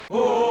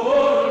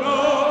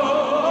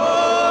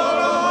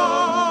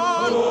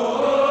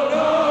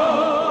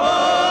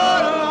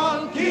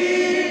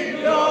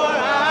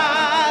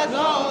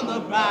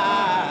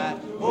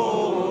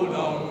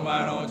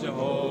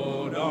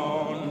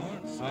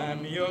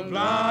Joe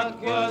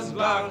Blunt was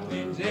locked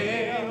in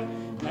jail,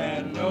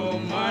 had no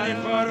money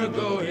for to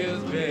go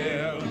his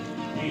bail.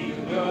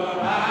 Keep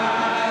your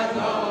eyes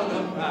on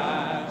the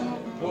prize.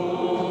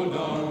 Hold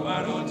on,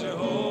 why don't you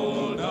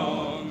hold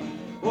on?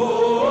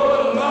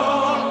 Hold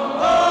on,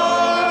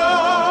 hold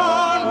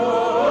on,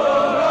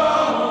 hold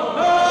on,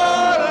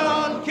 hold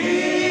on.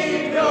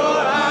 Keep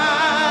your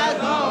eyes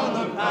on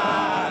the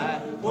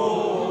prize.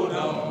 Hold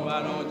on,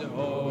 why don't you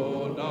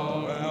hold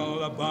on?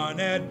 Well,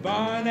 Barnett,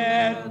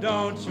 Barnett,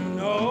 don't you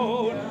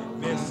know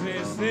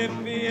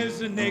Mississippi is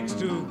the next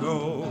to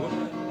go.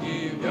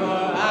 Keep your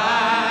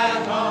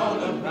eyes on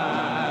the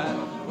prize.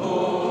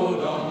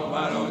 Hold on,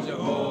 why don't you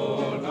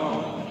hold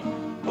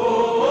on?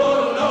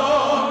 Hold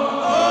on,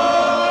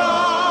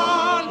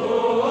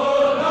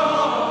 hold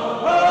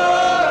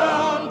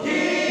on.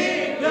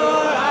 Keep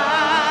your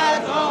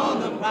eyes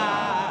on the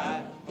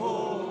prize.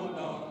 Hold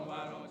on,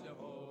 why don't you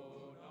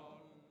hold on?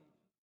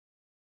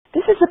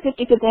 This is the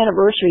 55th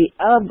anniversary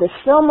of the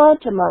Selma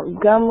to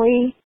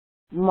Montgomery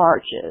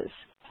marches.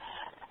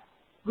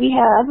 We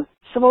have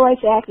civil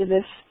rights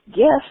activist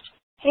guest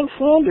Hank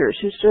Sanders,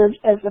 who served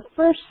as the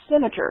first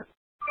senator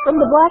from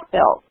the Black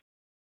Belt.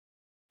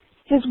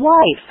 His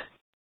wife,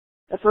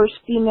 the first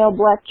female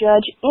black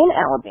judge in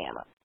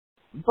Alabama.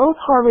 Both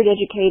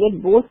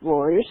Harvard-educated, both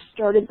lawyers,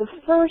 started the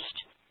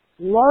first,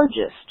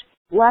 largest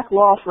black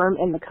law firm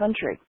in the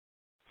country.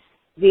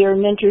 They are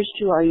mentors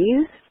to our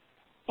youth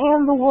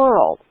and the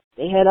world.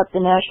 They head up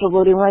the National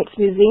Voting Rights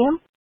Museum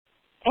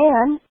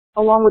and,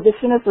 along with the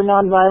Center for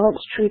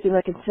Nonviolence, Truth, and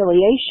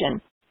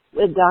Reconciliation,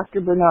 with Dr.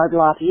 Bernard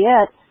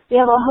Lafayette, they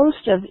have a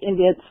host of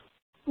events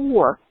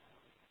for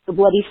the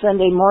Bloody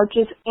Sunday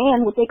marches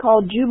and what they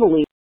call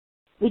Jubilee.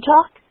 We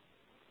talk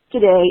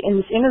today in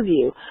this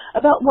interview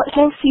about what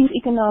Hank sees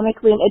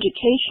economically and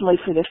educationally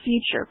for the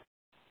future,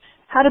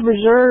 how to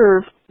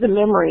preserve the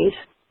memories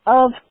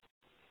of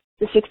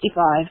the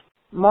 65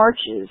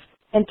 marches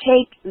and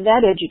take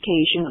that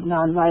education of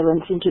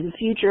nonviolence into the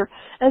future,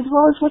 as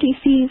well as what he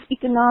sees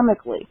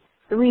economically,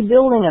 the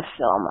rebuilding of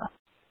Selma.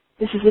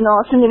 This is an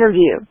awesome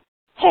interview.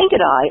 Hank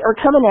and I are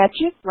coming at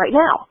you right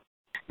now.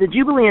 The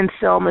Jubilee in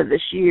Selma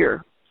this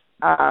year,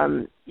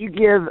 you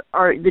give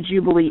the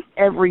Jubilee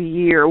every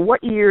year.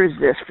 What year is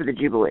this for the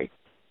Jubilee?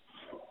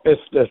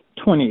 It's the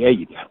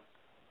 28th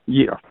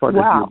year for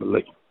the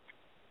Jubilee.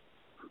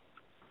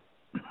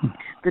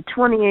 The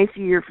 28th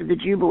year for the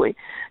Jubilee.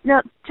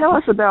 Now, tell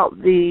us about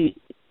the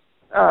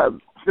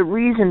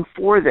reason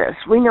for this.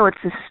 We know it's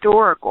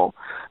historical,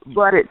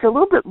 but it's a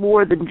little bit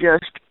more than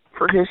just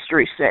for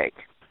history's sake.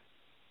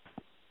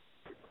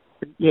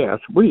 Yes,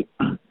 we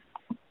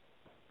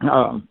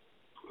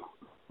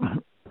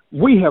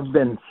have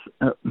been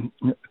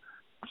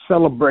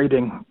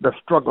celebrating the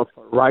struggle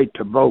for right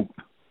to vote,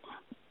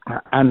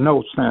 I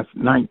know, since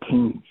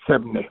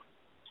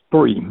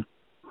 1973.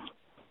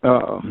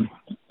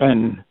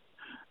 And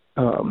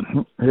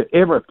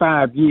every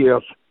 5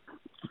 years,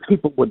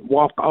 people would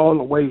walk all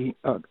the way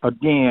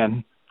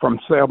again from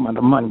Selma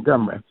to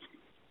Montgomery.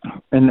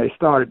 And they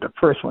started the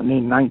first one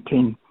in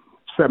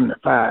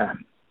 1975.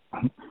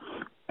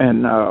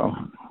 And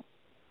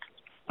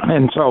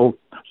so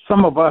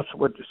some of us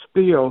would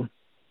still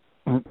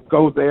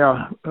go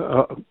there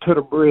to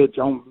the bridge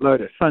on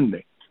Bloody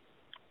Sunday.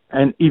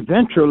 And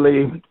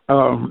eventually,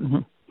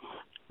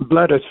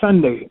 Bloody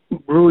Sunday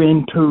grew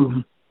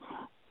into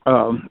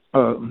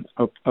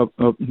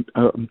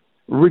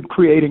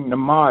recreating the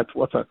march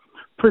was a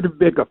pretty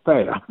big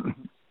affair.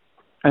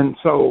 And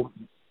so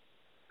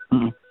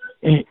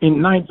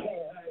in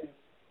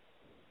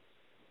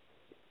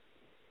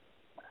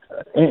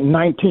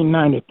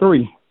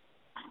 1993,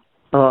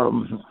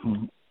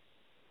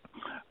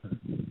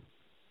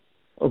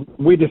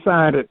 we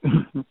decided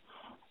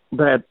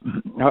that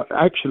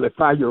actually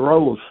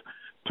 5-year-olds,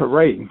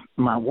 Teray,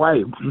 my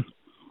wife,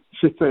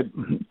 she said,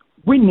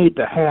 we need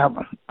to have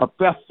a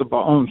festival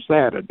on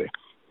Saturday.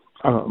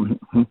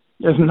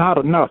 It's not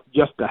enough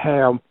just to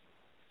have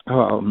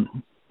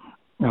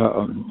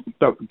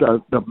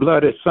the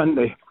Bloody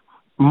Sunday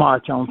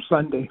march on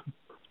Sunday,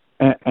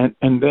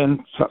 and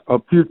then a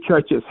few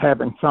churches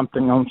having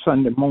something on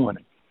Sunday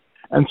morning.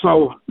 And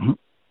so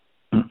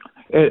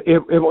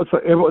it was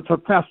a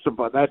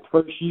festival that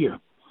first year,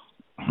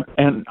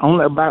 and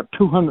only about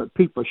 200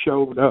 people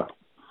showed up.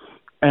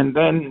 And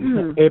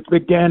then it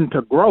began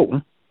to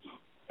grow.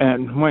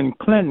 And when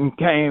Clinton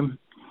came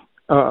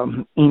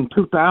in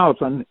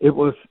 2000, it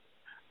was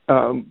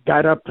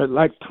got up to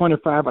like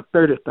 25 or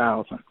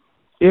 30,000.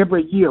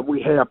 Every year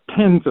we have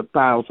tens of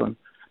thousands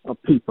of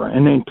people.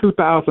 And in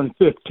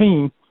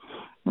 2015,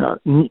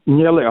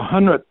 nearly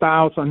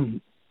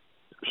 100,000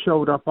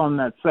 showed up on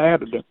that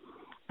Saturday.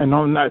 And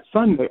on that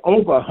Sunday,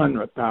 over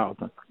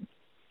 100,000.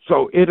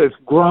 So it has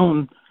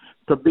grown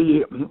to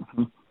be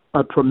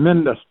a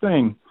tremendous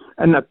thing.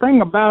 And the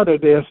thing about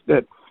it is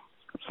that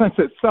since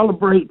it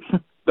celebrates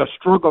the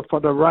struggle for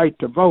the right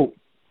to vote,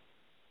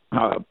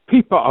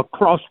 people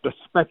across the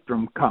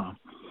spectrum come.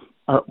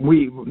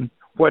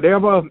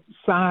 Whatever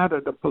side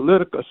of the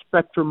political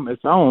spectrum is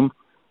on,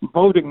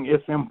 voting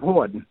is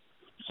important.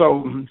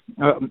 So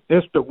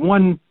it's the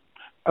one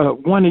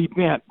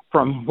event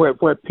from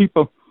where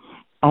people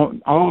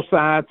on all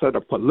sides of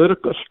the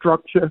political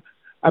structure,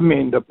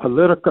 the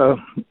political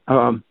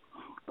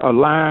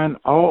line,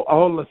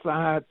 all the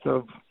sides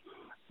of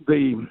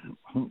the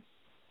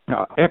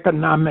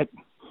economic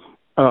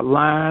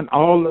line,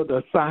 all of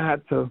the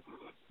sides of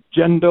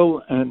gender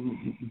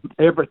and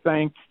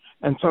everything.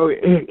 And so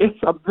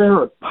it's a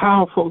very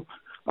powerful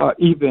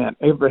event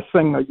every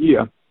single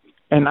year.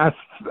 And I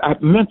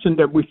mentioned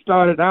that we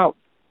started out,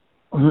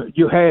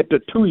 you had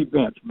the two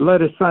events,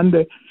 Bloody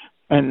Sunday,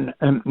 and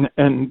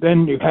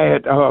then you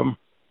had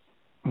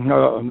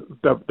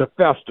the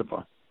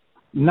festival.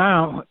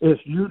 Now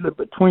it's usually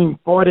between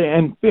 40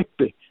 and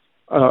 50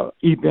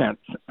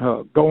 events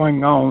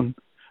going on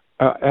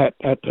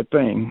at the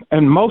thing,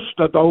 and most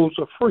of those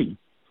are free.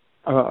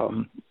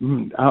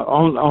 Only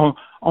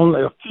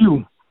a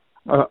few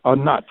are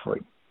not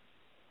free.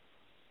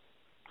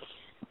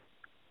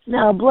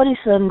 Now, Bloody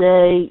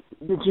Sunday,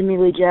 the Jimmy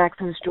Lee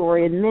Jackson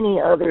story, and many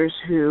others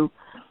who,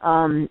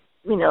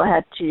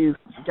 had to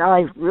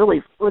die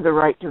really for the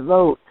right to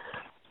vote.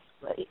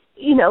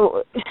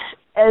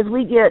 As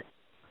we get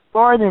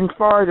farther and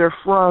farther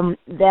from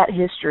that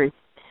history,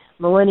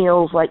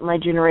 millennials like my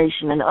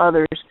generation and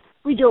others,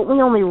 we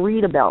only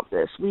read about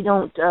this. We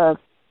don't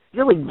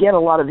really get a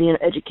lot of the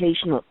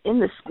education in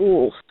the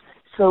schools.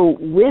 So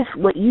with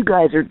what you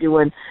guys are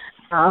doing,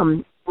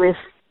 with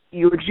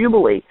your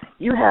Jubilee,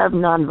 you have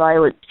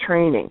nonviolent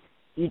training.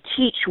 You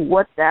teach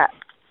what that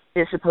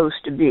is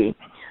supposed to be.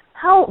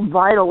 How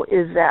vital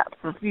is that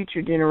for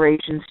future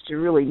generations to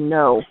really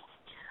know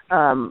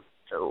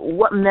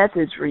what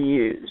methods were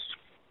used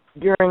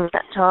during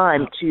that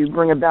time to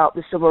bring about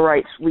the civil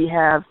rights we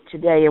have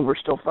today and we're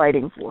still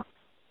fighting for?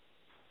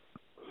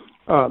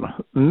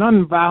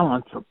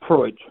 Nonviolence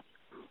approach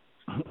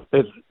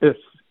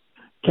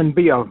can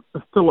be a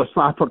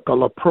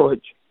philosophical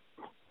approach.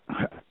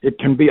 It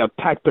can be a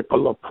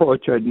tactical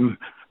approach, or it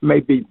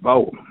may be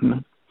both.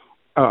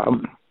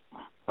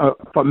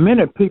 For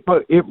many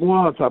people, it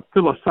was a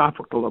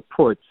philosophical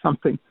approach,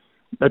 something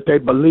that they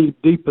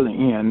believed deeply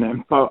in.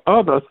 And for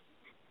others,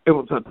 it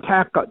was a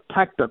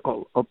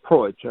tactical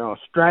approach, or a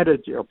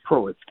strategy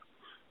approach,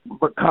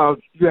 because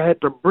you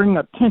had to bring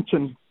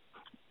attention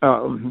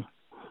to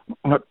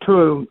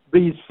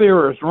these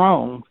serious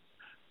wrongs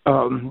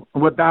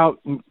without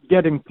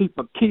getting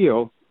people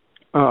killed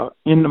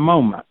in the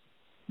moment.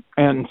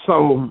 And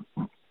so,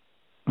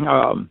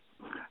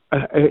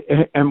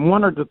 and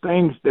one of the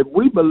things that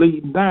we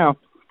believe now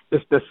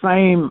is the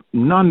same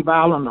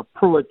nonviolent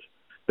approach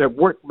that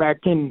worked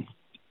back in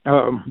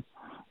the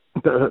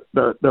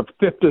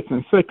 50s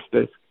and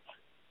 60s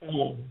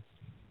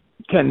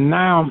can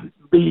now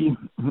be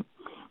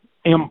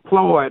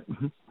employed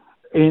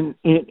in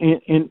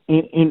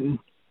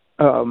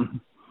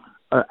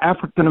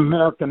African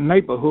American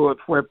neighborhoods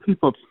where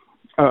people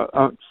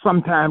are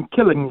sometimes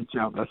killing each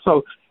other.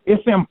 So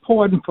it's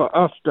important for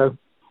us to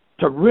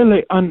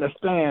really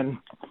understand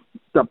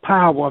the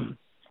power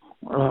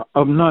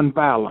of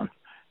nonviolence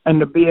and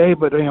to be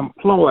able to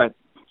employ it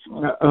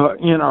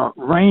in a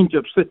range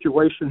of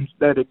situations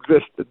that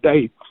exist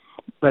today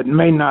that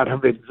may not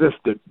have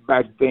existed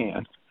back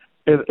then.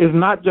 It's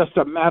not just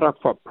a matter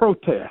for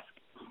protest.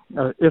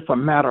 It's a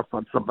matter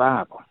for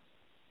survival.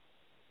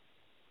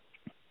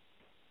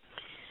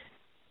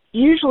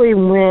 Usually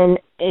when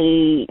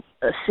a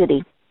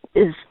city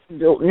is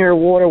built near a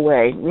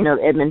waterway,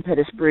 Edmund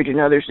Pettus Bridge and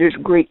others, there's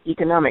great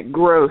economic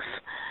growth.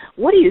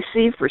 What do you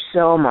see for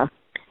Selma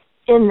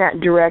in that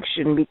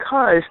direction?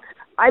 Because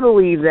I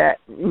believe that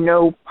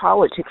no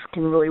politics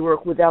can really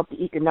work without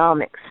the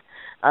economics.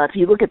 If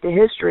you look at the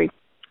history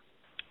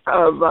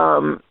of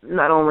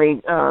not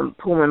only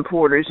Pullman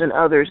Porters and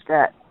others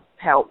that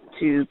helped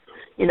to,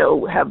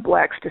 have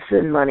blacks to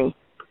send money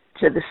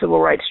to the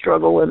civil rights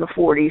struggle in the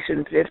 40s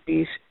and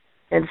 50s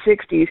and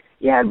 60s,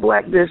 you had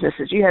black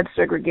businesses. You had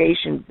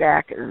segregation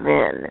back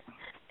then.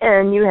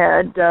 And you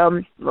had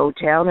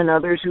Motown and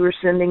others who were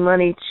sending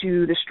money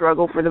to the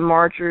struggle for the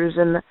marchers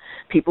and the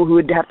people who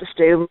would have to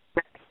stay in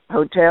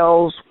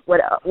hotels,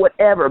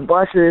 whatever,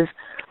 buses.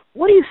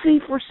 What do you see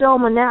for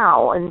Selma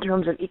now in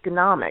terms of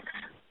economics?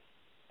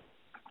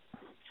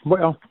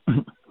 Well,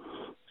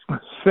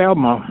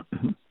 Selma,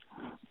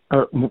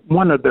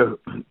 one of the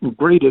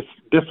greatest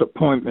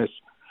disappointments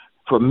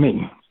for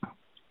me,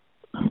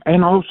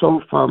 and also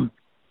for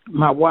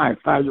my wife,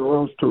 Aya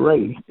Rose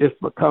Toure, is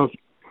because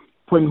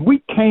when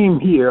we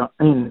came here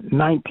in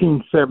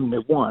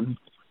 1971,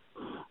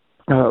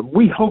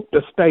 we hoped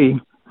to stay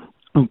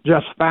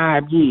just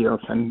 5 years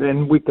and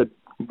then we could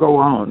go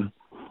on.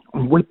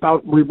 We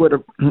thought we would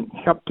have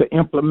helped to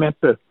implement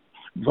the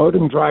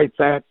Voting Rights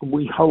Act.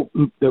 We hoped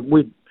that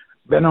we'd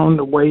been on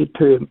the way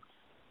to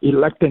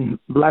electing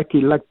black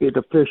elected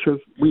officials.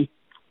 We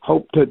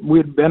hoped that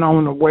we'd been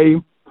on the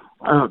way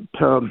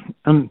to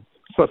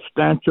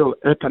substantial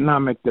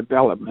economic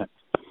development.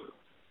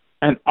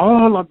 And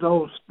all of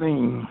those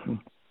things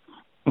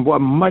were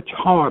much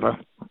harder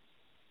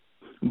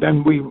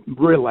than we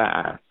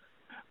realized.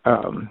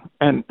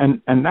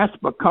 And that's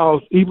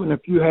because even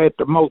if you had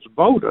the most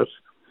voters,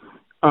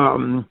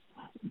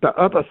 the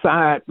other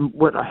side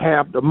would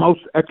have the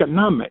most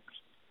economics,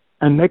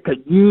 and they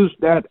could use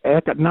that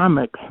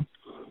economics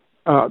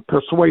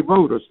to sway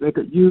voters. They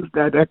could use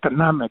that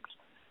economics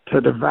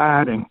to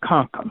divide and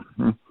conquer.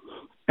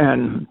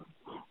 And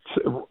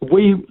so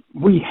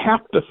we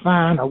have to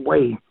find a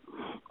way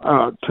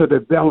to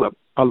develop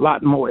a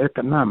lot more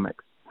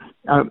economics.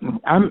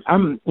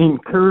 I'm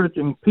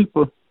encouraging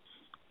people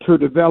to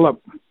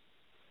develop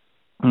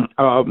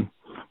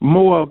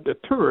more of the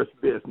tourist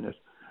business.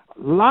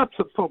 Lots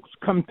of folks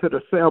come to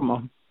the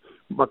Selma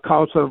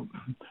because of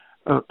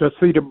to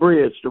see the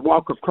bridge, to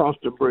walk across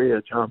the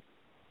bridge,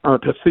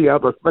 to see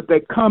others, but they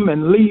come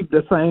and leave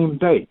the same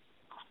day.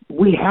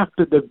 We have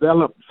to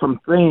develop some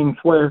things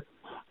where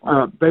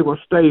they will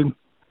stay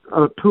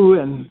 2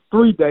 and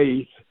 3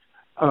 days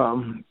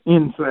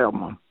in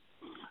Selma.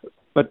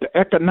 But the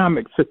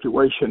economic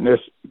situation is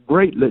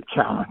greatly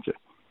challenging,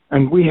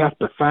 and we have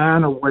to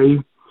find a way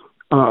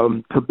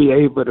to be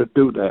able to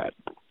do that.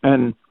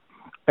 And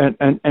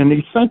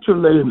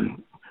essentially,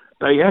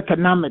 the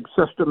economic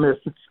system is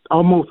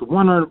almost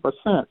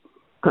 100%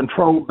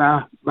 controlled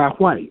by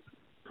white,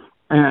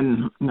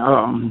 and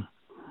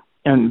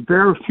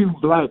very few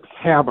blacks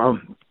have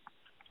an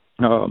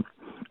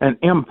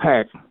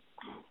impact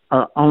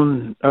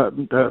on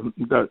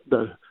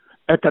the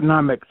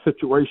economic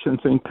situations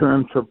in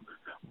terms of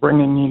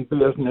bringing in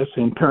business,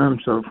 in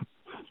terms of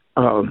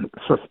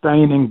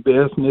sustaining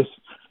business,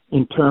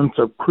 in terms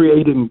of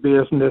creating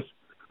business,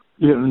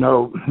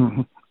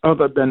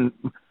 other than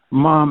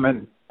mom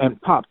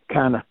and pop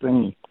kind of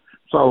thing.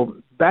 So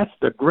that's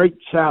the great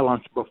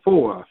challenge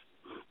before us,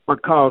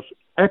 because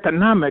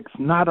economics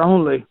not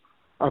only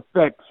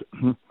affects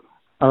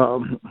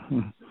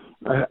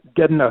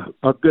getting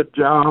a good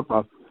job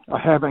or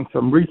having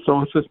some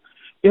resources,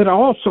 it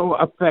also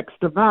affects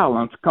the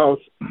violence, because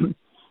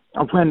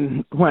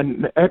when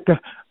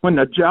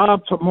the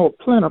jobs are more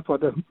plentiful,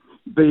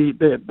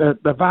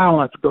 the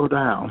violence go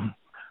down.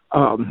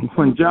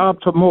 When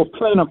jobs are more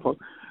plentiful,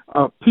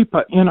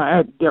 people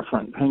interact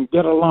different and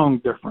get along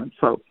different.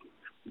 So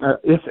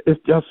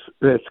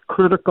it's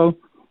critical,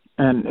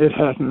 and it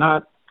has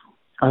not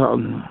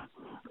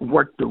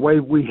worked the way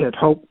we had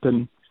hoped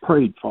and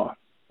prayed for.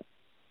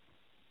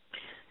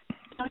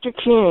 Dr.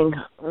 King,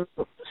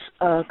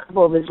 a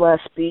couple of his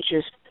last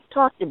speeches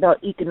talked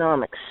about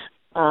economics.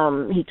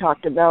 He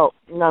talked about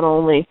not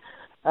only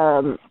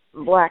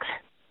blacks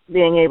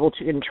being able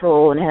to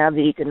control and have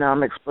the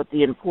economics, but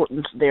the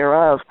importance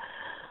thereof.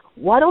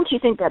 Why don't you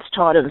think that's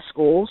taught in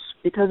schools?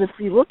 Because if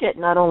you look at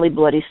not only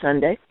Bloody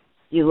Sunday,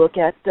 you look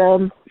at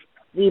the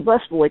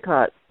bus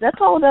boycott, that's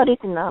all about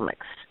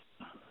economics.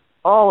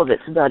 All of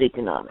it's about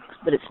economics,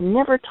 but it's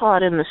never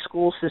taught in the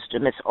school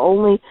system. It's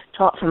only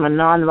taught from a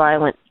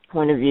nonviolent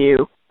point of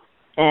view,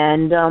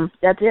 and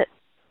that's it.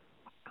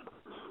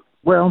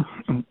 Well,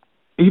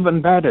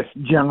 even that is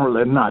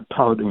generally not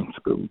taught in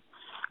school.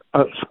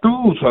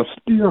 Schools are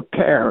still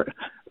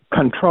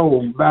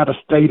controlled by the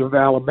state of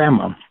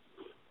Alabama.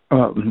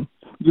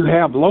 You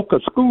have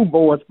local school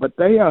boards, but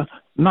they are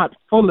not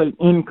fully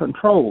in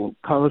control,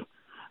 because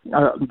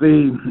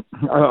the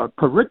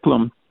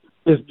curriculum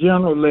is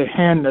generally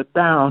handed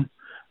down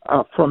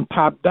from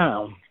top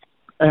down,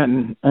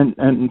 and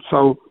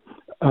so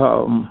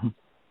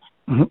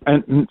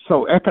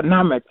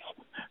economics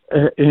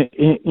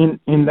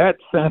in that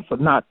sense are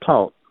not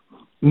taught.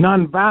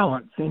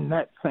 Nonviolence in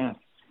that sense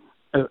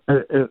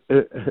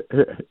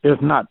is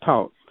not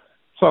taught.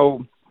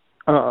 So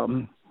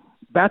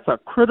that's a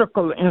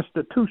critical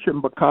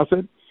institution, because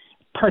it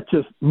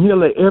touches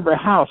nearly every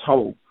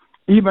household.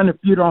 Even if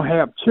you don't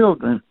have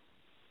children,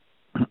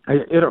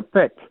 it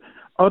affects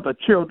other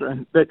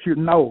children that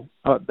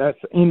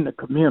that's in the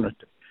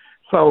community.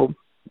 So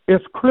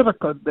it's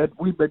critical that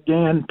we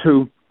begin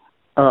to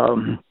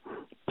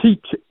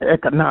teach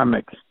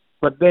economics,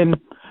 but then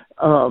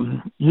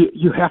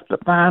you have to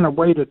find a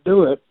way to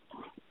do it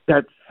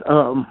that's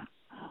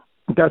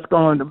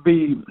going to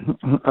be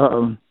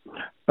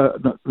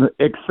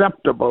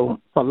acceptable,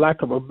 for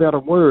lack of a better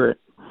word,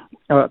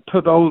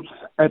 to those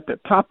at the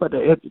top of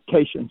the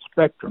education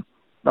spectrum,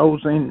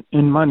 those in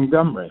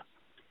Montgomery,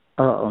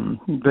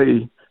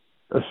 the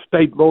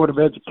State Board of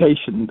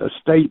Education, the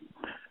State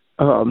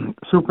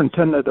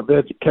Superintendent of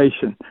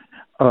Education,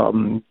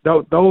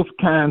 those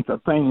kinds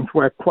of things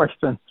where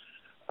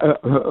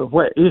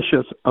where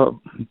issues of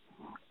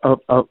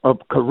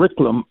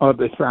curriculum are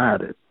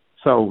decided.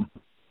 So,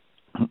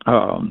 is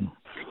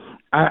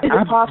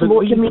it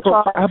possible to meet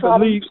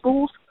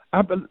schools?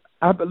 I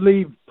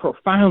believe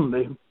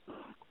profoundly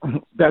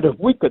that if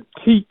we could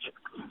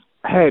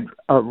had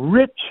a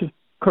rich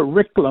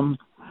curriculum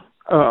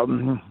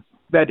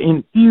that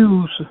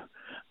infuse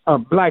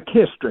Black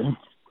history,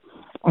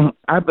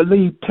 I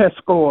believe test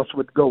scores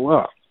would go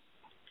up.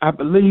 I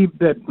believe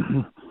that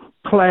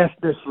class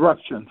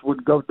disruptions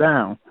would go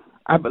down.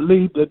 I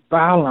believe that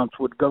violence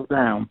would go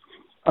down,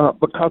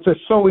 because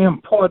it's so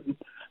important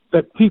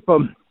that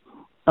people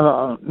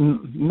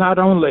not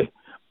only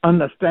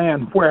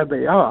understand where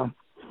they are,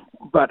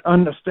 but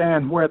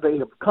understand where they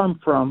have come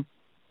from,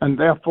 and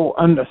therefore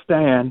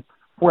understand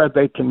where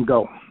they can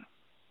go.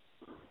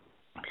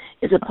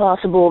 Is it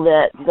possible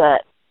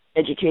that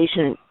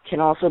education can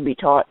also be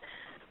taught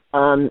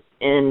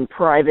in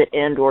private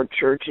and or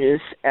churches,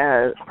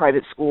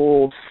 private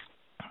schools,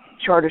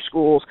 charter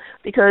schools?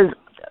 Because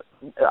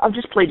I'll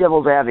just play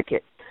devil's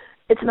advocate.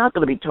 It's not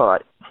going to be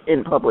taught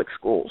in public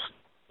schools.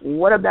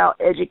 What about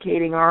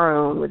educating our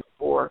own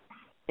or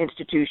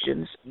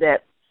institutions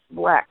that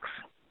blacks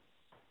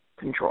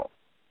control?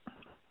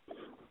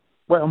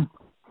 Well,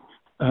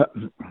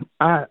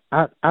 I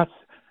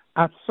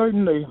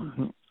certainly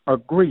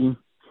agree.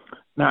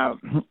 Now,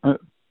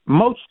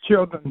 most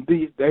children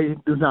these days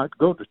do not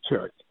go to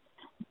church,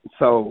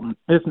 so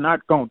it's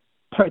not going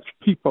to touch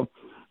people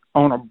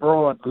on a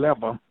broad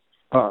level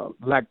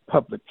like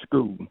public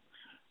school.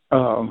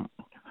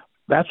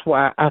 That's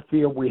why I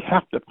feel we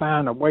have to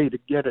find a way to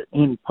get it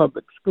in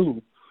public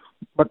school,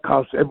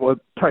 because it will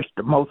touch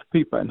the most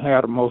people and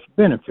have the most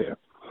benefit.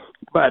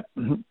 But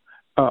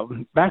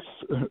that's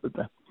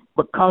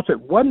because it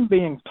wasn't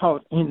being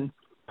taught in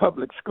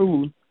public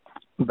school.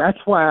 That's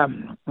why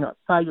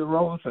Thalia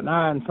Rose and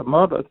I and some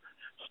others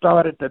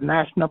started the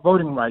National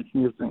Voting Rights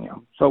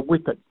Museum, so we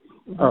could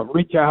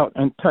reach out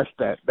and touch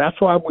that. That's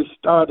why we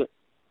started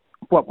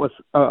what was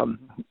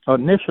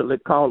initially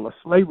called a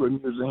Slavery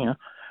Museum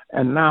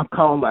and now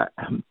called the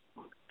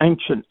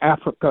Ancient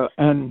Africa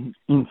and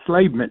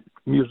Enslavement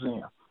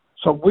Museum.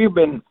 So we've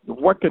been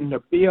working to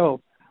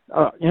build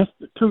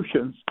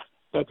institutions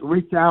that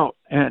reach out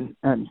and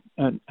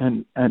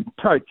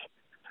touch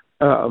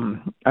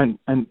and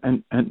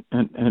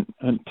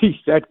teach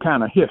that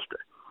kind of history.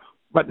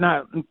 But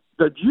now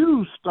the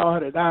Jews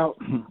started out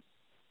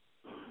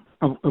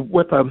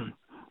with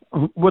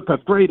a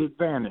great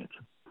advantage,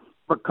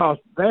 because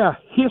their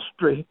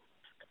history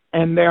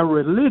and their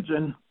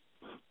religion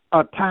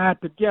are tied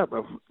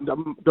together.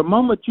 The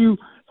moment you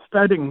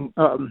studying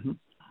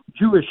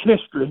Jewish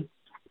history,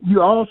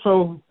 you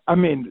also,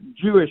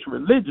 Jewish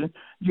religion,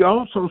 you're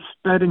also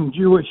studying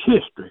Jewish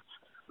history.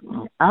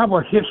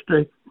 Our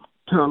history,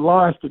 to a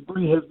large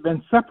degree, has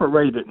been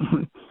separated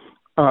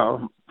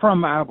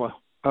from our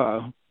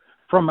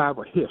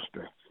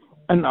history,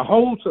 and the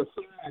whole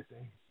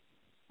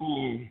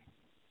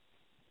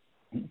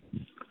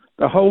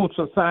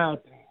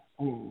society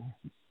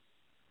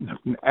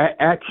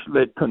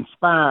actually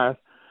conspires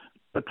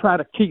to try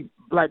to keep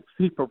black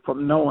people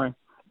from knowing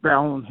their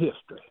own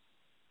history.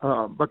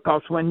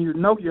 Because when you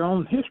know your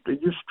own history,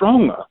 you're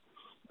stronger.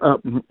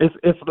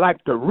 It's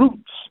like the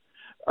roots.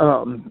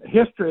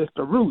 History is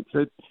the roots.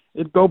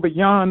 It goes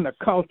beyond the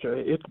culture.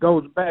 It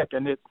goes back,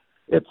 and it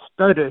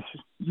studies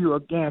you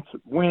against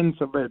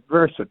winds of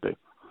adversity,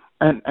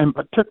 and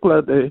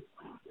particularly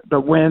the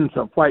winds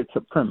of white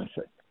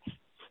supremacy.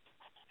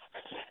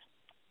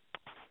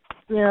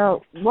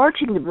 Now,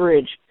 marching the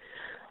bridge,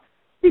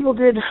 people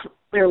did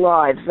their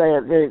lives.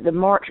 The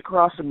march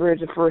across the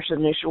bridge, the first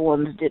initial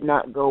ones, did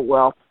not go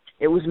well.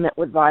 It was met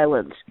with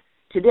violence.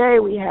 Today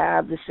we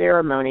have the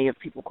ceremony of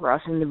people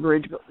crossing the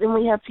bridge, but then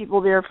we have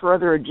people there for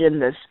other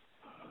agendas,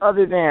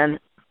 other than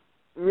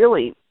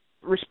really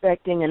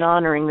respecting and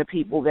honoring the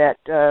people that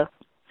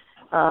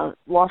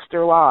lost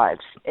their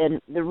lives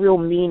and the real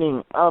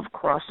meaning of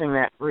crossing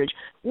that bridge.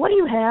 What do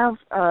you have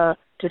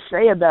to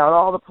say about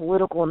all the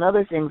political and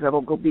other things that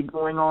will be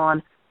going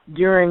on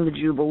during the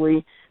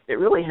Jubilee that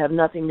really have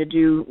nothing to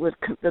do with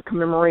the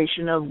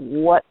commemoration of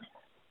what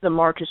the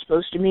march is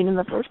supposed to mean in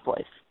the first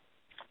place?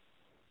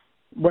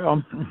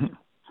 Well,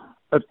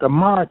 at the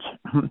march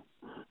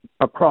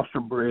across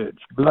the bridge,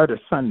 Bloody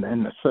Sunday,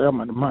 in the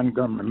Selma to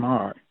Montgomery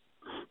March,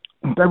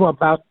 they were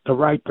about the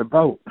right to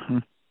vote.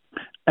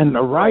 And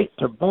the right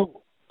to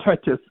vote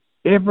touches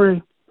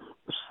every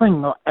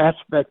single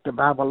aspect of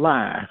our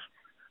lives.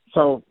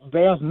 So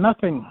there's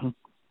nothing,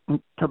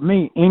 to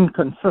me,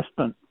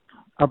 inconsistent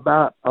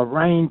about a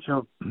range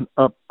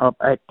of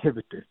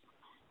activities,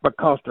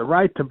 because the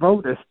right to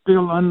vote is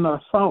still under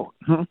assault.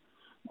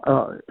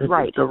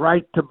 Right. The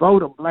right to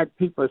vote of black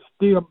people is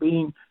still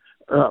being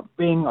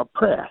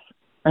oppressed.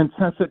 And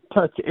since it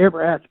touches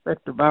every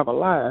aspect of our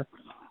lives,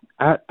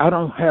 I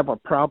don't have a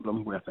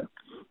problem with it.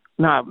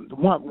 Now,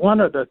 one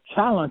of the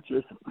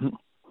challenges,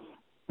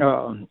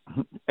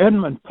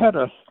 Edmund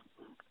Pettus,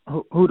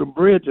 who the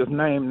bridge is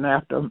named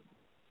after,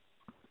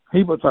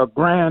 he was a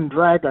Grand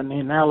Dragon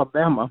in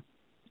Alabama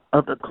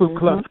of the Ku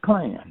Klux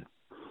Klan.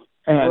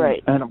 And,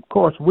 right. And of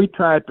course,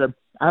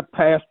 I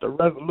passed a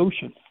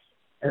resolution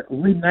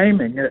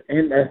renaming it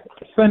in the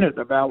Senate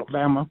of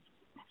Alabama,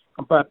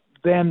 but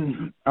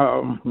then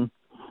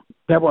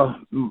there were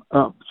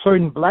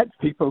certain black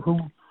people who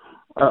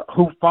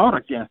fought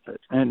against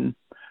it, and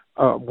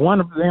one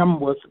of them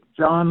was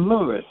John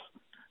Lewis,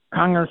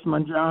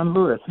 Congressman John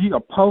Lewis. He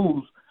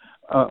opposed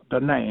the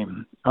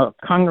name.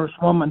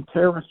 Congresswoman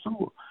Terry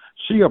Sewell,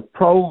 she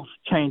opposed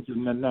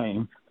changing the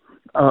name.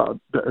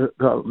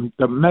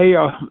 The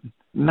mayor,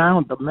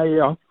 now the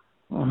mayor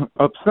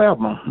of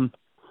Selma,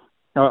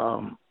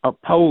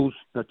 opposed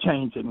the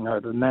changing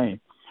of the name.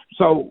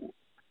 So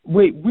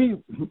we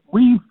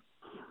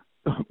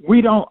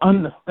don't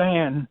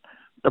understand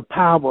the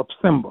power of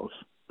symbols.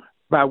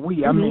 By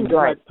we, I mean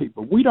right. black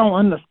people. We don't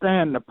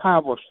understand the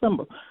power of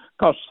symbols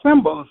because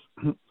symbols,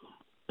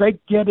 they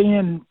get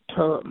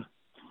into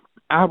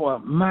our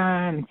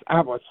minds,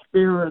 our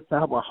spirits,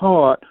 our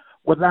heart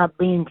without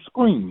being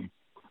screamed.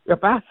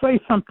 If I say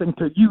something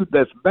to you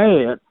that's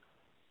bad,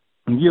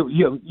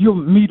 you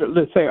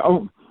immediately say,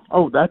 oh,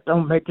 that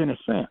don't make any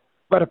sense.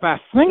 But if I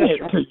sing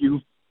it to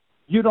you,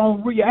 you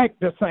don't react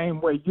the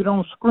same way. You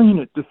don't screen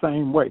it the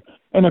same way.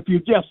 And if you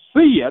just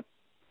see it,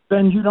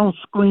 then you don't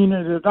screen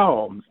it at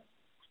all.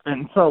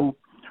 And so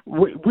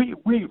we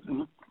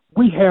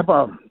have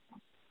a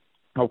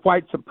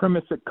white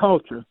supremacy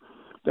culture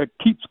that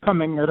keeps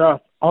coming at us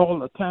all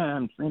the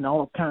time in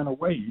all kind of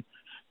ways,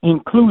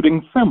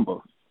 including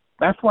symbols.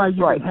 That's why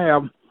you can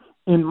have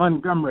in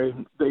Montgomery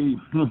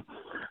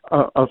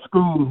a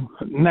school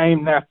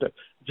named after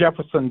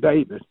Jefferson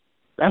Davis.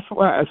 That's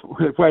why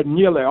where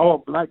nearly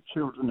all black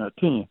children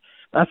attend.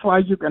 That's why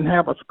you can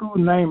have a school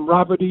named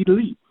Robert E.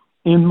 Lee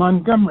in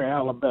Montgomery,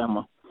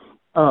 Alabama,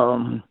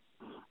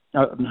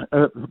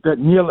 that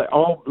nearly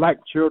all black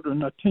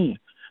children attend.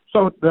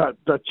 So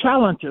the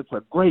challenges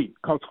are great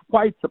because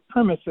white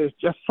supremacy is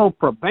just so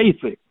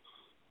pervasive.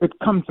 It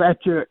comes at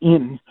you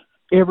in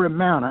every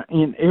manner,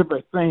 in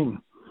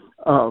everything,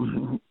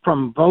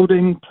 from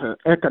voting to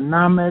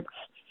economics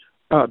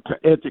to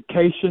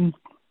education,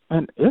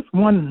 and it's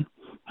one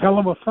hell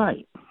of a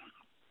fight.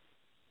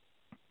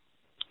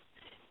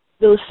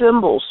 Those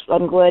symbols,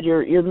 I'm glad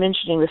you're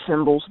mentioning the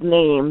symbols,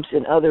 names,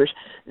 and others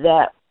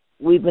that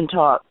we've been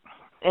taught.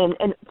 And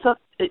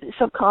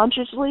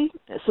subconsciously,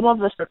 some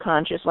of us are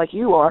conscious like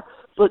you are,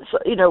 but,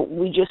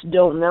 we just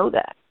don't know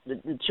that.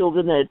 The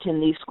children that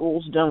attend these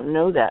schools don't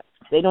know that.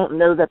 They don't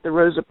know that the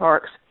Rosa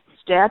Parks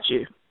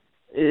statue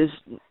is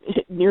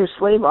near a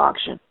slave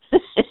auction,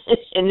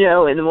 and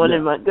the one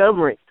in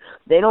Montgomery.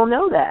 They don't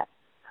know that.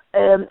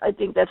 And I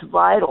think that's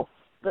vital.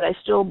 But I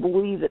still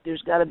believe that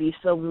there's got to be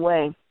some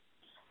way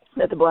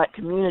that the black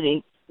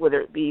community, whether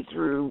it be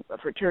through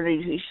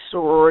fraternities,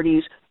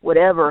 sororities,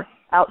 whatever,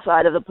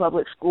 outside of the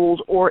public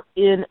schools or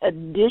in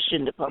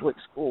addition to public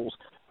schools,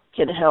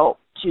 can help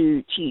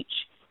to teach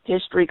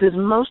history, because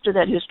most of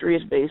that history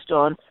is based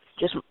on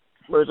just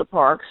Rosa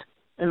Parks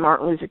and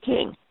Martin Luther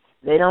King.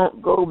 They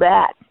don't go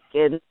back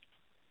and,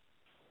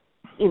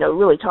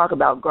 really talk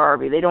about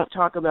Garvey. They don't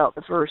talk about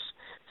the first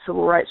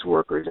civil rights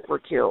workers that were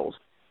killed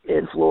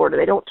in Florida.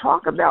 They don't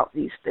talk about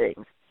these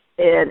things.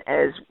 And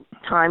as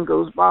time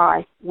goes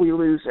by, we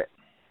lose it.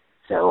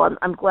 So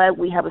I'm glad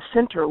we have a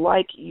center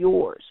like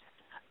yours.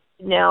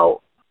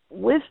 Now,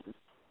 with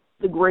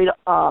the great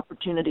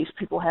opportunities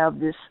people have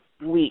this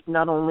week,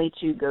 not only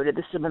to go to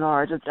the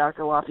seminars of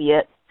Dr.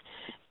 Lafayette,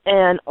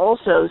 and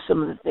also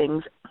some of the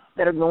things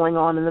that are going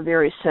on in the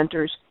various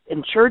centers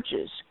and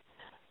churches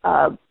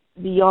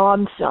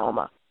beyond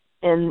Selma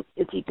and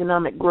its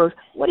economic growth,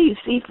 what do you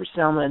see for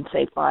Selma in,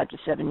 say, 5 to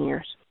 7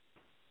 years?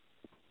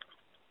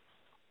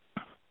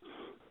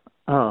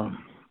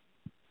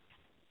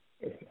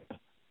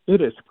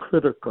 It is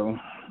critical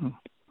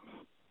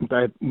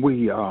that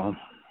we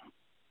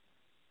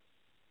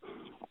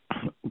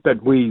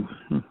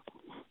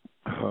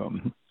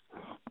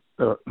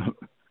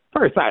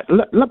first,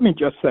 let me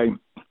just say,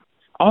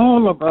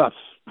 all of us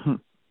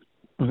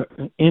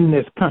in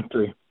this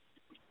country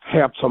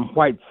have some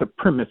white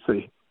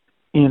supremacy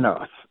in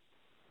us,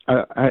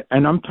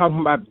 and I'm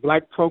talking about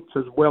black folks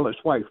as well as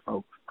white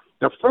folks.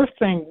 The first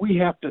thing we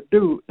have to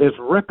do is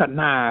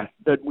recognize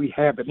that we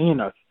have it in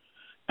us,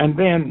 and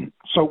then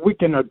so we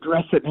can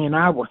address it in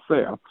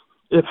ourselves.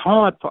 It's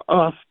hard for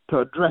us to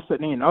address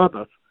it in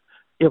others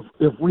if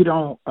we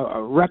don't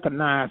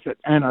recognize it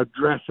and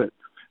address it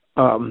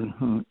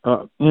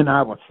in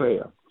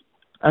ourselves.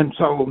 And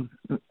so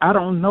I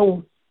don't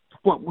know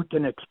what we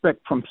can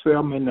expect from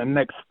Selma in the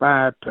next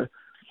 5 to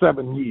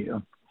 7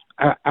 years.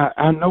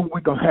 I know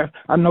we're gonna have.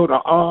 I know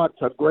the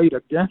odds are great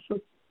against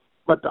us,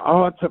 but the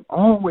odds have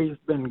always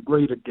been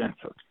great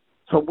against us.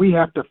 So we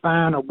have to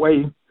find a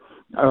way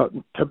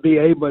to be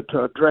able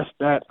to address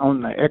that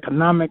on the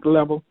economic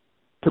level,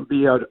 to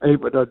be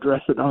able to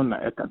address it on the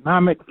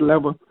economic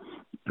level,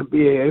 to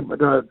be able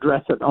to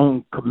address it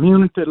on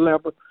community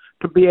level,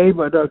 to be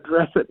able to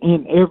address it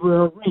in every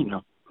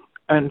arena.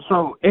 And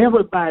so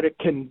everybody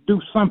can do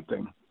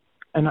something.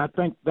 And I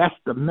think that's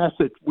the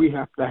message we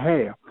have to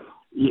have.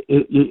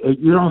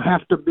 You don't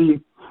have to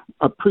be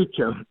a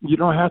preacher. You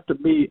don't have to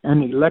be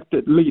an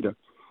elected leader.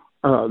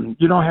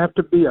 You don't have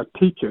to be a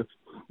teacher.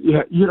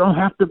 You don't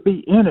have to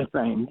be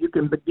anything. You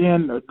can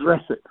begin to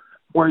address it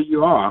where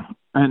you are.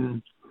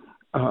 And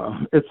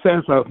it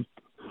says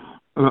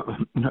a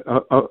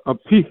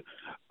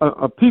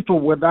people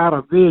without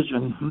a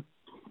vision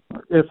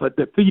is a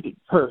defeated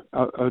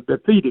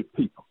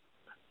people.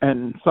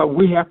 And so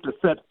we have to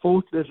set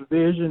forth this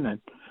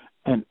vision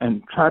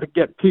and try to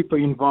get people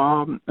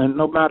involved, and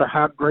no matter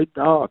how great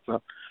the odds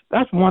are.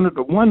 That's one of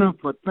the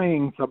wonderful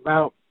things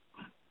about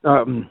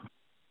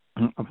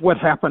what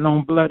happened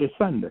on Bloody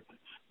Sunday.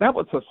 That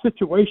was a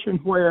situation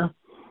where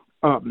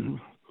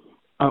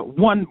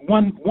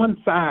one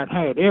side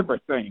had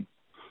everything.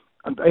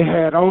 They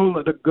had all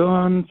of the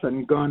guns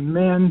and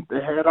gunmen.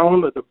 They had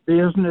all of the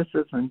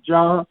businesses and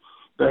jobs.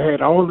 They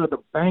had all of the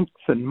banks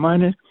and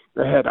money.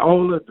 They had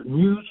all of the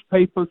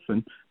newspapers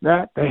and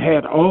that. They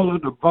had all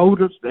of the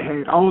voters. They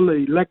had all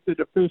the elected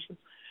officials.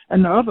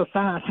 And the other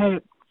side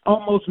had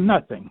almost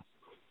nothing.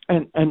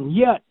 And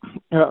yet,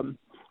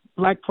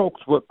 black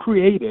folks were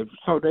creative.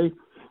 So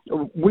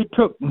we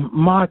took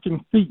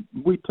marching feet.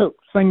 We took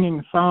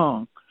singing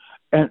songs.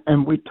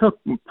 And we took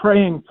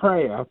praying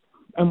prayer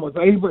and was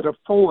able to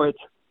forge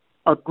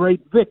a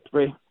great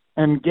victory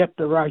and get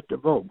the right to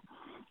vote.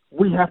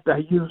 We have to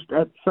use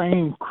that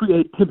same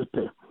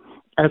creativity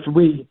as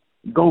we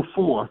go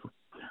forth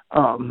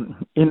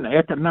in the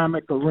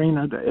economic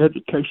arena, the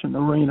education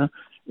arena,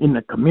 in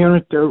the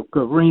community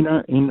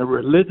arena, in the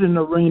religion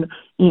arena,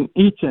 in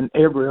each and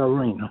every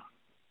arena.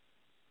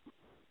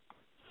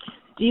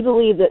 Do you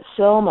believe that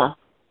Selma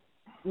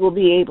will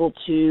be able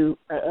to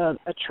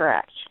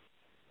attract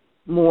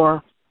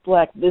more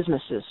black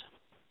businesses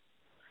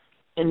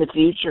in the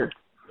future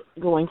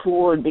going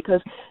forward?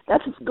 Because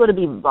that's going to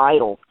be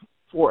vital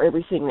for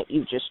everything that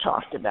you've just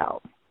talked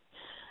about,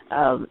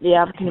 the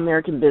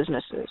African-American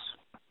businesses.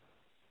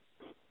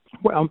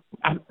 Well,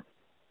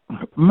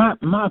 my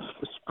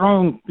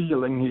strong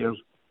feeling is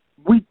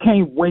we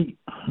can't wait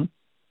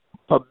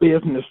for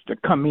business to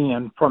come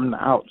in from the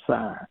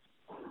outside.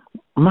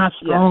 My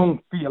strong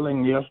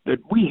feeling is that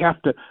we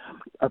have to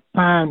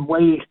find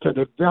ways to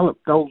develop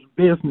those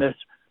business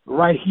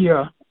right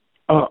here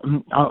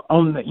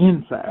on the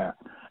inside.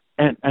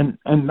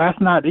 And that's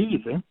not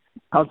easy,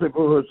 because if it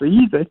was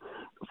easy,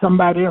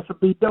 somebody else would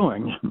be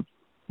doing it.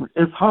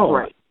 It's hard.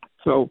 Right.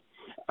 So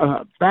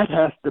that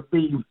has to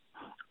be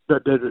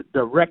the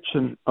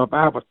direction of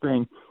our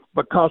thing,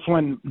 because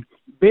when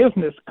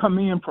business come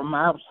in from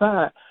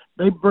outside,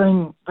 they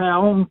bring their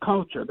own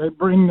culture, they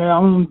bring their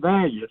own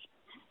values,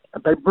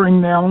 they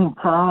bring their own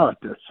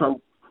priorities.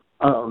 So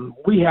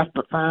we have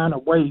to find a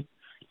way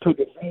to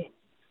defend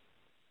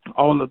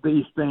all of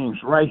these things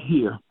right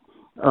here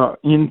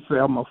in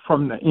Selma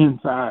from the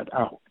inside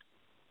out.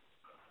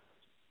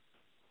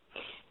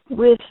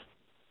 With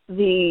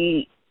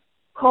the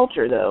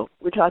culture, though,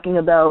 we're talking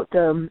about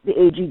the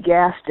A.G.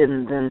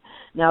 Gastons and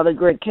now the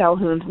Greg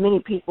Calhouns, many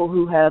people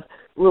who have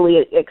really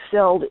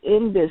excelled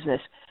in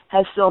business.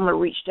 Has Selma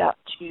reached out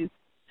to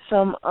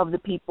some of the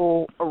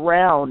people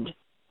around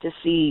to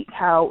see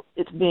how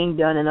it's being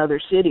done in other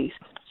cities?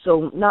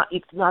 So not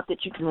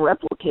that you can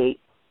replicate,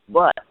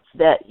 but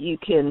that you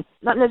can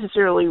not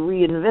necessarily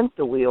reinvent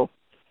the wheel,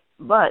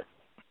 but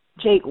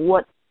take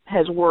what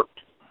has worked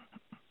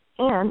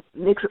and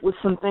mix it with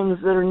some things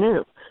that are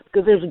new.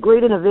 Because there's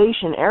great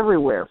innovation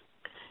everywhere.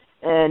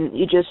 And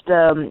you just,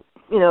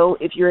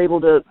 if you're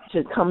able to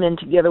come in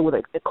together with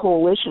a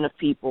coalition of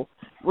people,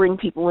 bring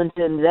people in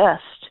to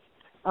invest,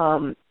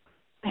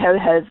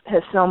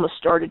 has Selma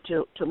started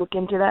to look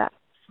into that?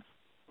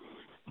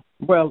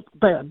 Well,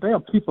 there are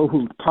people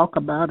who talk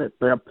about it.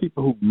 There are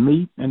people who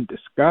meet and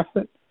discuss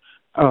it.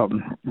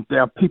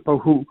 There are people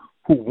who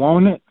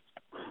want it.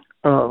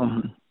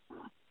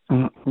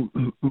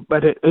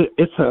 But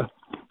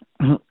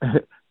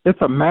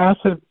it's a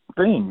massive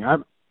thing.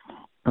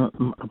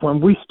 When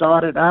we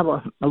started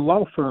our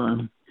law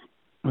firm,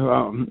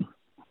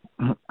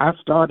 I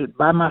started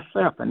by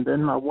myself, and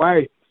then my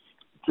wife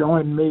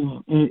joined me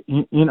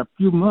in a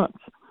few months,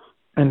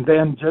 and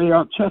then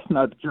J.R.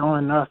 Chestnut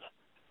joined us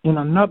in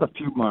another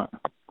few months.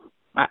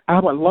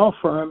 Our law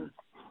firm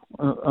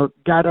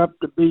got up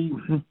to be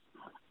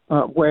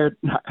where it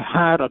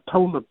had a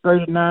total of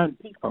 39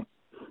 people,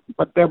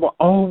 but there were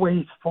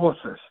always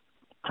forces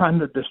trying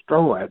to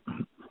destroy it.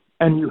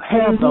 And you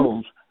have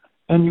those,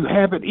 and you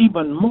have it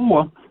even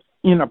more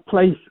in a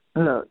place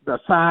the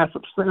size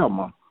of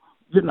Selma.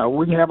 You know,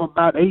 we have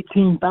about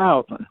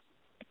 18,000.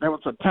 There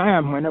was a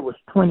time when it was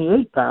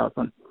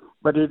 28,000,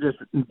 but it just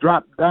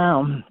dropped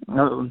down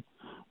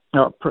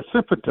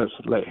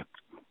precipitously.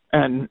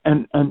 And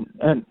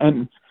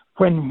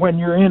when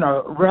you're in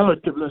a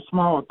relatively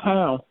small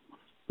town,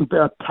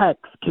 the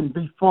attacks can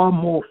be far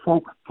more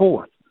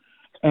forced,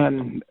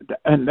 and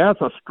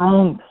there's a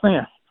strong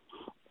sense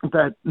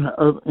that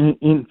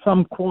in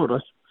some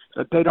quarters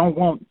that they don't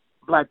want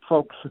black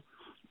folks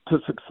to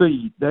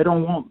succeed. They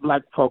don't want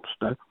black folks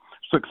to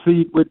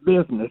succeed with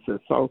businesses.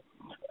 So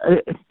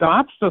the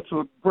obstacles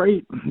are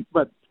great,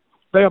 but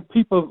there are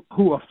people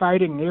who are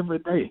fighting every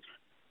day,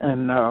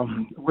 and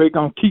we're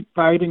going to keep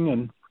fighting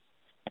and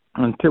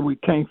until we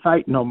can't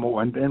fight no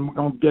more, and then we're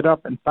going to get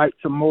up and fight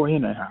some more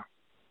anyhow.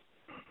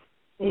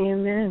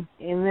 Amen.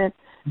 Amen.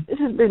 This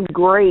has been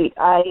great.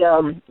 I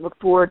look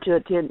forward to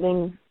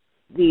attending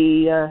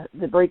the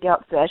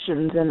breakout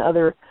sessions and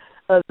other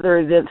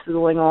events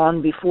going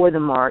on before the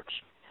march.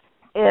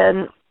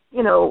 And,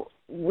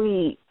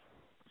 we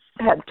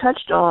had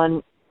touched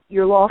on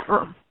your law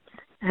firm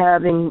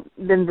having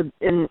been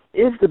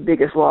is the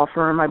biggest law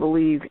firm, I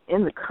believe,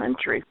 in the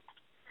country.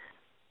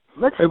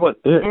 It was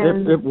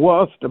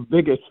the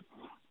biggest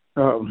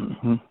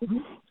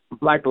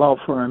black law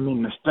firm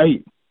in the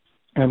state.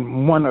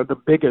 and one of the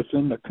biggest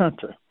in the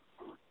country.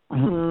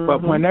 Mm-hmm.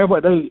 But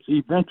whenever they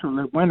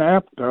eventually went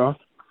after us,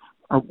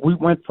 we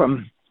went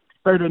from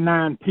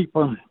 39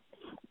 people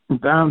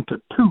down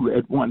to 2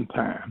 at one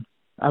time.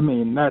 I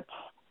mean, that's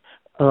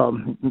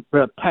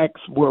the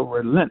attacks were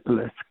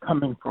relentless,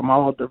 coming from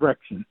all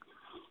directions,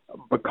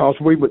 because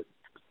we would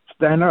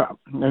stand up,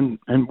 and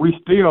we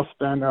still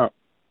stand up.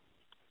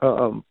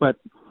 But,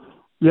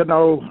 you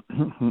know,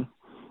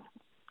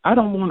 I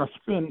don't want to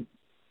spend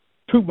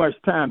too much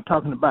time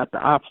talking about the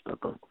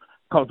obstacles,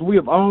 because we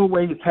have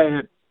always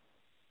had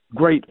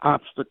great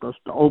obstacles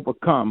to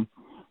overcome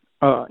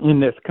in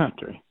this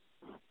country.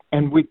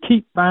 And we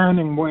keep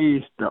finding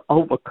ways to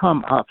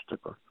overcome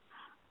obstacles.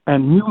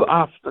 And new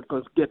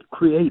obstacles get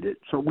created,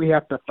 so we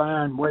have to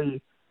find ways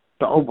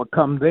to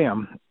overcome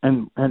them.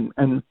 And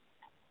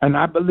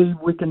I believe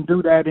we can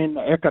do that in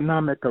the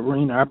economic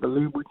arena. I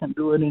believe we can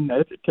do it in the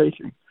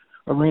education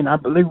arena. I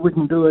believe we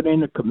can do it in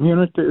the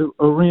community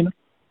arena.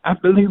 I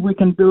believe we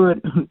can do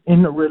it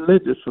in the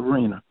religious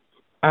arena.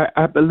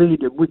 I believe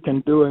that we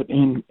can do it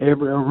in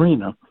every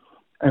arena.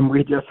 And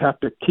we just have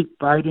to keep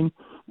fighting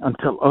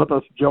until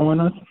others join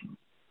us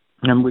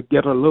and we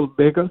get a little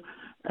bigger,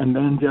 and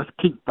then just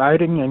keep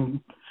fighting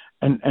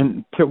and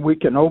until we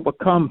can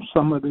overcome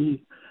some of these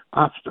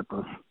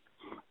obstacles.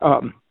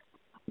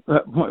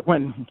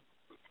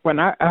 When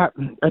I at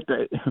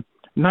the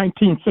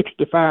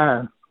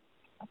 1965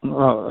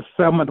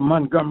 Selma to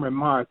Montgomery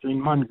March in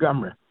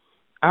Montgomery,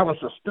 I was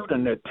a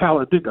student at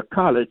Talladega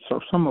College, so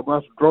some of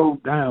us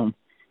drove down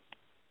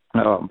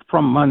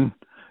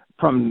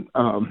from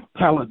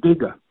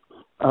Talladega,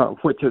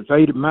 which is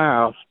 80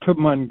 miles, to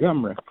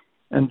Montgomery,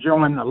 and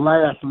joined the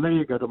last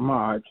leg of the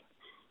march.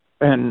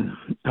 And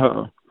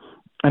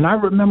I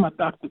remember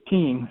Dr.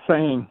 King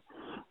saying,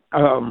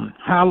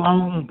 how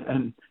long,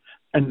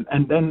 and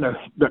then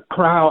the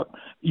crowd,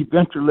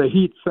 eventually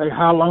he'd say,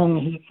 how long,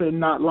 and he'd say,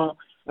 not long.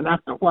 And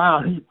after a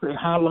while, he'd say,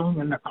 how long,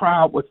 and the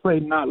crowd would say,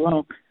 not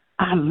long.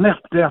 I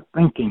left there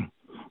thinking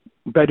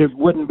that it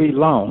wouldn't be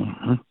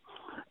long.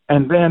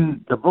 And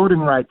then the Voting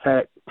Rights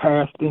Act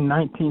passed in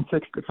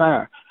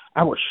 1965.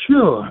 I was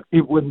sure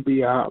it wouldn't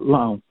be out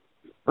long.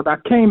 But I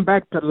came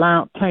to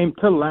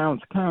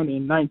Lowndes County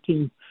in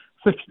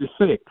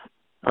 1966,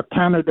 a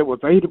county that was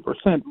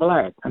 80%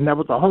 black, and there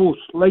was a whole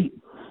slate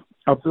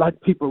of black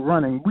people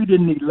running. We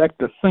didn't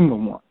elect a single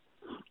one.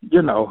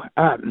 You know,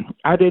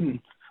 I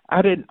didn't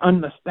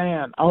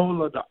understand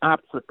all of the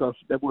obstacles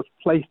that was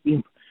placed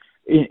in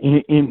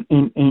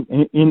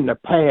the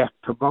path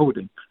to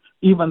voting,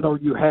 even though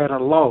you had a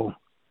law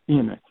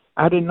in it.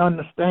 I didn't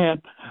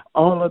understand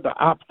all of the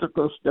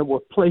obstacles that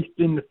were placed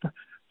in the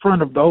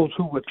front of those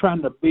who were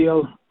trying to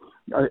build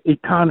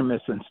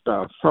economies and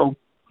stuff. So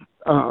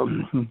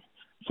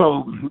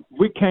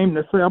we came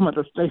to Selma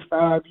to stay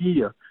 5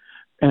 years,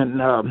 and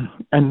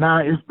now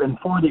it's been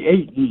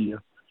 48 years,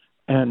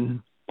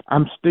 and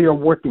I'm still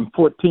working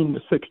 14 to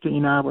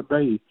 16-hour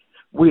days.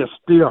 We are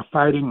still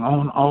fighting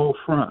on all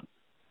fronts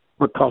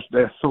because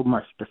there's so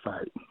much to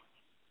fight.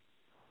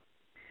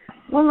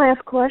 One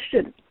last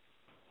question.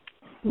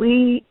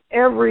 We,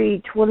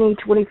 every 20,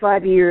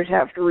 25 years,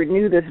 have to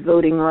renew this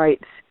voting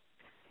rights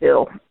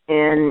bill,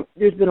 and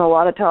there's been a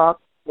lot of talk,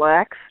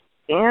 blacks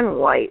and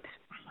whites.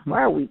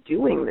 Why are we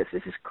doing this?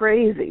 This is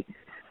crazy.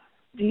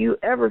 Do you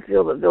ever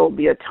feel that there will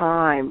be a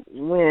time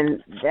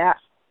when that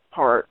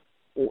part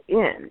will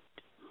end?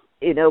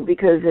 You know,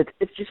 because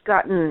it's just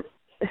gotten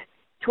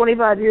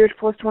 25 years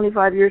plus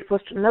 25 years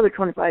plus another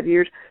 25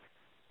 years.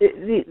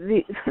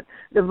 The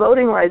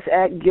Voting Rights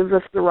Act gives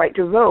us the right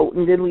to vote,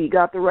 and then we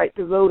got the right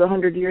to vote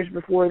 100 years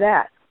before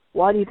that.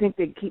 Why do you think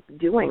they keep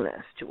doing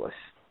this to us?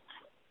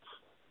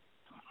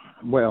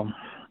 Well,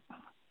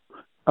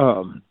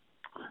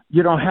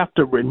 you don't have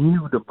to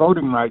renew the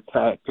Voting Rights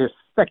Act. It's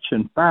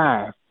Section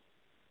 5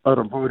 of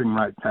the Voting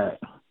Rights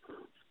Act.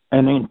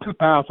 And in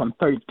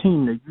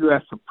 2013, the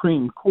U.S.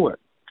 Supreme Court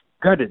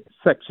gutted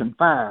Section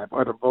 5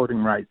 of the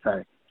Voting Rights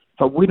Act.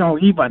 So we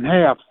don't even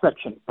have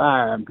Section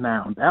 5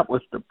 now. That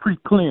was the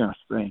pre-clearance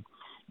thing,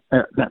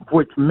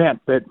 which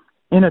meant that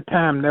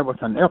anytime there was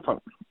an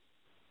effort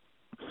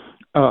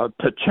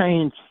to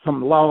change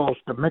some laws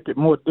to make it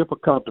more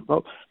difficult to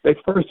vote, they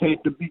first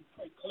had to be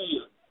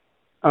pre-cleared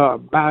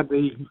by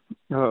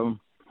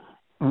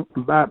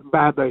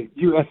the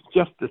U.S.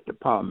 Justice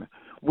Department.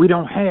 We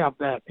don't have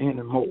that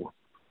anymore.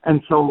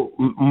 And so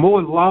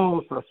more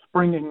laws are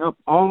springing up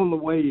all the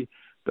way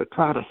to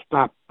try to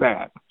stop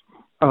that.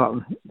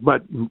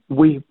 But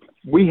we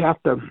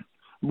have to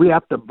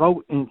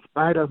vote in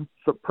spite of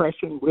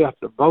suppression. We have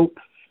to vote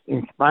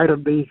in spite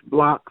of these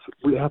blocks.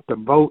 We have to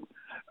vote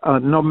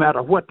no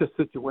matter what the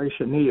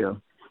situation is.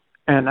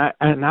 And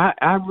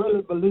I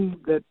really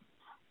believe that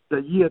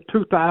the year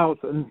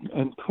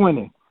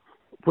 2020,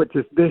 which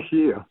is this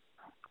year,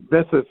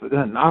 this is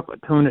an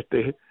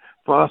opportunity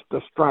for us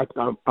to strike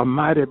a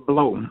mighty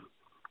blow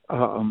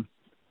in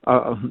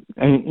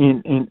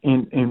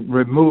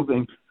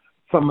removing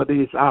some of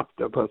these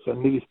obstacles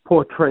and these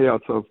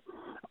portrayals of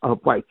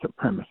white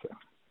supremacy.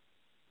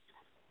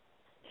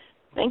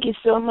 Thank you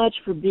so much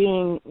for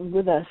being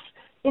with us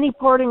any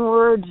parting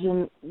words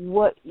and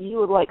what you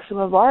would like some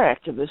of our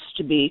activists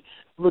to be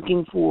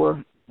looking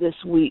for this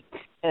week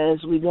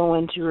as we go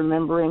into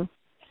remembering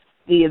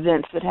the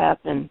events that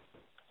happened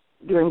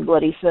during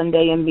Bloody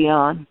Sunday and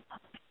beyond?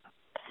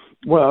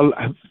 Well,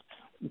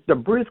 the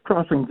Bridge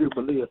Crossing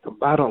Jubilee is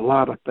about a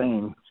lot of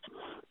things.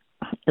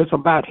 It's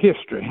about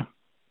history,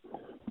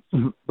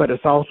 but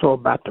it's also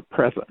about the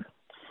present,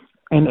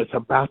 and it's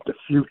about the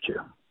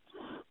future.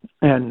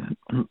 And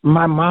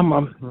my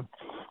mama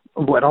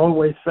would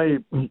always say,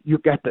 you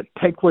got to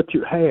take what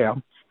you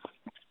have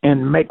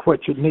and make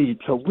what you need.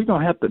 So we're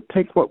going to have to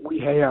take what we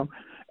have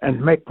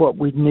and make what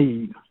we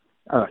need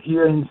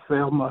here in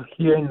Selma,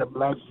 here in the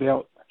Black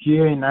Belt,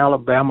 here in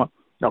Alabama,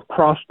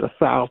 across the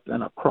South,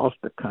 and across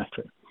the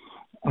country.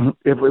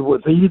 If it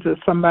was easy,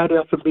 somebody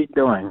else would be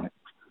doing it.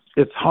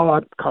 It's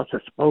hard because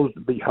it's supposed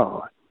to be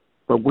hard,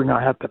 but we're going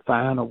to have to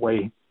find a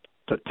way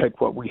to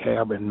take what we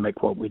have and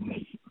make what we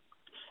need.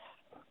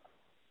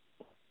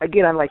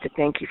 Again, I'd like to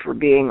thank you for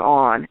being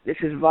on. This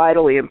is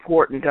vitally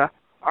important to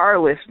our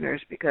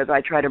listeners because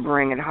I try to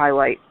bring and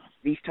highlight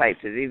these types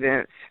of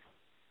events,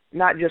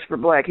 not just for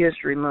Black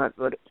History Month,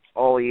 but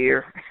all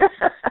year.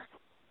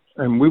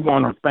 And we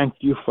want to thank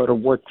you for the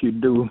work you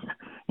do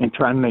in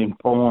trying to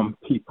inform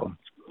people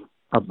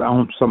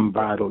about some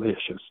vital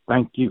issues.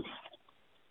 Thank you.